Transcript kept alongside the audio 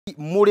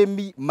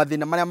murimi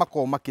mathina maria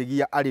makorwo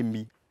makigia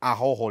arimi a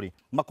hoho ri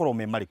makorwo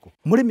me mariku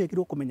murimi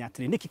agirwo kumenya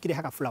atiri niki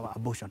kirehaga flower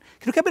abortion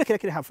kindu kia mbere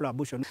kirehaga flower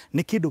abortion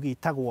ni kindu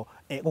gitagwo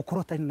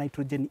gukorwo tani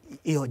nitrogen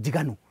iyo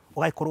jiganu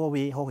ugaikorwo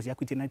wi hoho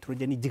ciaku itina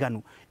nitrogen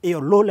jiganu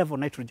iyo low level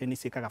nitrogen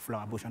cikaga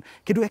flower abortion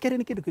kindu gikere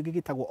ni kindu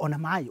kingigitagwo ona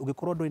mai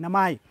ugikorwo nduri na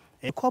mai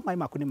ko mai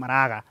maku ni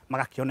maraga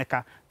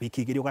magakioneka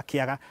wiki igiri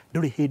ugakiaga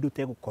nduri hindu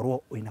te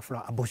gukorwo wina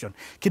flower abortion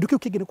kindu kiu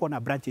kingi ni kuona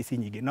branches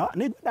nyingi no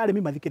ni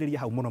arimi mathikiriria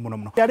hau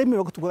muno arimi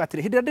wagutuga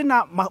atiri hindi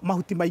ndina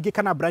mahuti maingi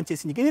kana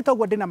branches nyingi ni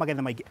togwa ndina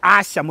magetha maingi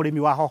aca murimi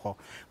wa hoho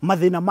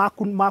mathina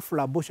maku ma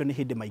flower abortion ni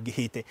hindi maingi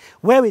hite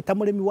we wita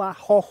murimi wa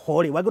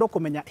hoho ri wagirwo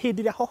kumenya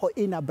hindi ria hoho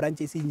ina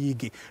branches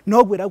nyingi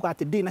no gwira uga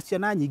ati ndina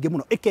ciana nyingi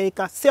muno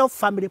ikeika self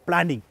family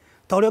planning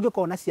tore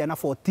ungikona na ciana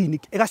 14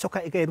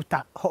 igacoka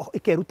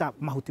ikeruta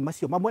mahuti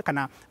macio mamwe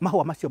kana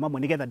mahua macio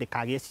mamwe nigetha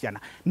ndikagie ciana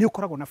ni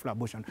ukoragwo na flower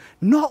abortion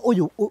no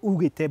uyu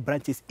ugite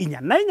branches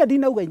inya na inya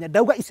ndinauga inya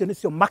ndauga icio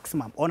nicio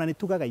maximum ona ni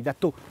tugaga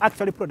ithatu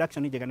actually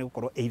production njega ni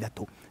gukorwo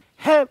ithatu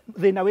he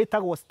thina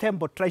witagwo stem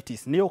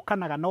botrytis ni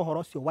ukanaga na uhoro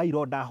ucio wa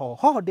ironda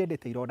hoho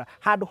ndendete ironda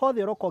handu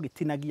hothe uroko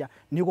gitinagia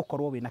ni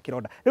ugukorwo wina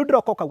kironda riu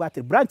ndiroko kauga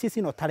ati branches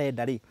ino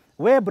tarenda ri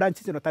we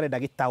branches ino tarenda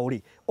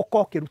gitauri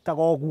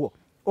ukokirutaga oguo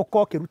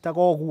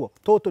ukokirutaga oguo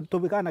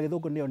tubigana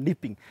githungu niyo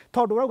nipping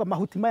tondu urauga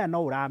mahuti maya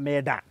no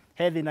uramenda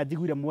he thina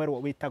njiguire mwerwo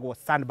witagwo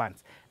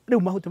sunburns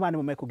riu mahuti maya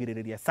nimo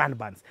mekugiriria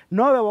sunburns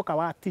no we woka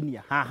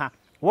watinia haha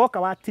woka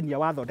watinia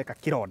wathondeka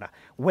kironda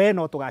we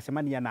no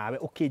tugacemania nawe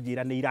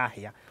ukinjira ni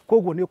irahia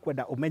koguo ni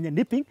ukwenda umenye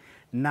nipping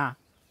na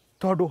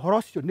tondu horo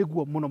ucio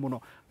niguo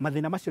muno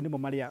mathina macio nimo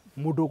maria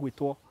mundu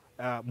gwitwo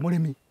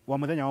murimi wa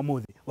muthenya wa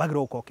muthi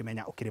wagirwo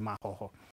ukimenya ukirima hoho